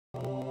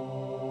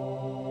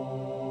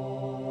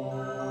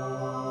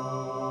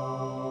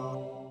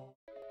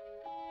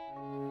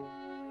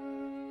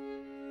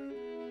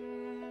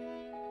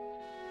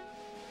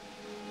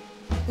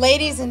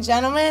Ladies and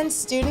gentlemen,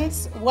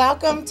 students,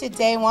 welcome to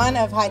day one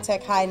of High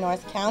Tech High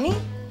North County.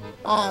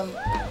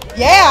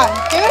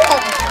 Yeah, give it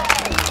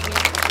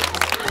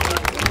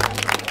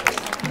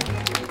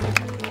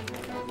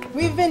up.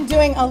 We've been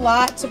doing a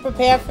lot to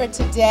prepare for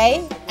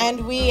today,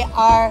 and we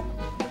are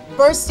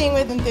bursting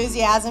with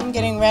enthusiasm,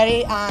 getting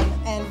ready,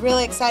 and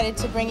really excited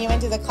to bring you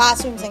into the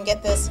classrooms and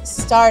get this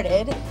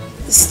started.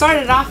 It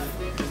started off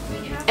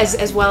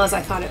as well as I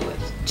thought it would,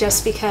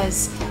 just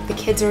because the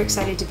kids are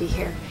excited to be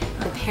here.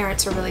 The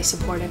parents are really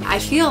supportive. I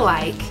feel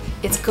like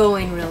it's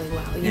going really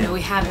well. You know,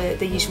 we have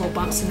the usual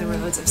bumps in the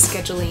roads of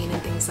scheduling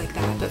and things like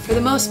that, but for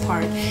the most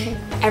part,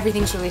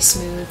 everything's really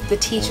smooth. The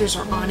teachers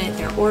are on it,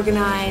 they're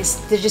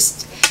organized, they're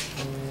just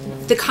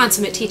the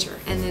consummate teacher,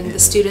 and then the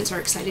students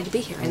are excited to be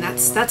here, and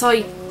that's all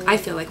I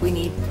feel like we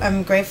need.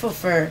 I'm grateful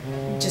for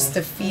just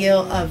the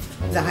feel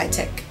of the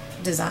high-tech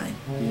design,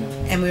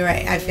 and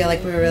I feel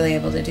like we were really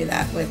able to do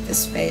that with this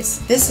space.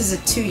 This is a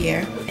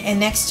 2-year, and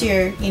next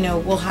year, you know,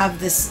 we'll have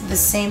the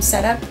same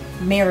setup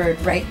mirrored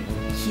right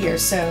here,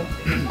 so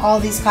all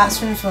these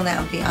classrooms will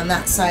now be on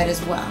that side as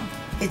well.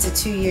 It's a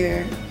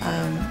 2-year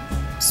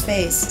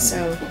space,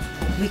 so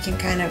we can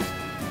kind of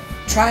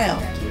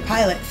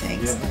pilot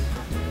things.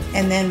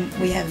 And then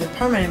we have the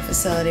permanent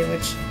facility,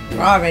 which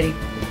we're already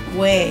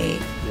way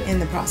in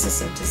the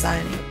process of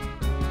designing.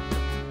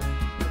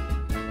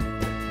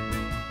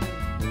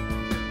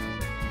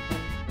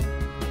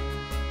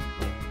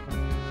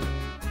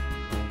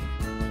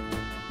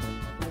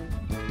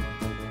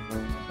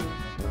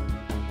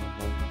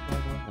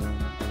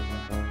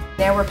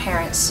 There were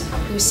parents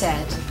who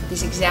said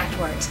these exact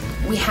words: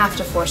 we have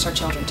to force our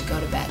children to go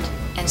to bed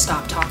and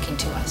stop talking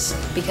to us,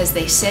 because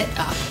they sit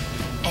up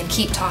and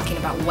keep talking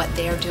about what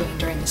they are doing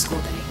during the school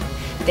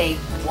day. They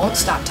won't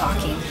stop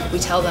talking. We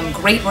tell them,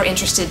 great, we're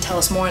interested, tell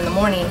us more in the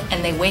morning,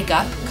 and they wake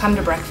up, come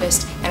to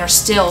breakfast, and are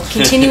still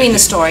continuing the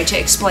story to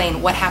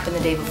explain what happened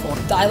the day before.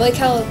 I like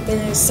how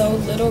there's so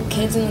little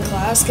kids in the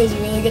class, because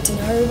you really get to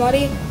know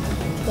everybody.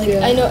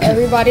 I know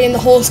everybody in the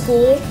whole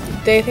school.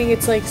 They think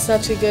it's like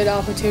such a good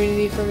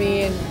opportunity for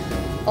me, and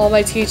all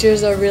my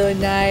teachers are really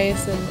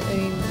nice, and I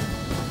mean,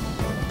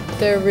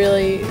 they're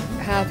really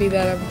happy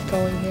that I'm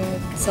going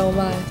here. So am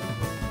I.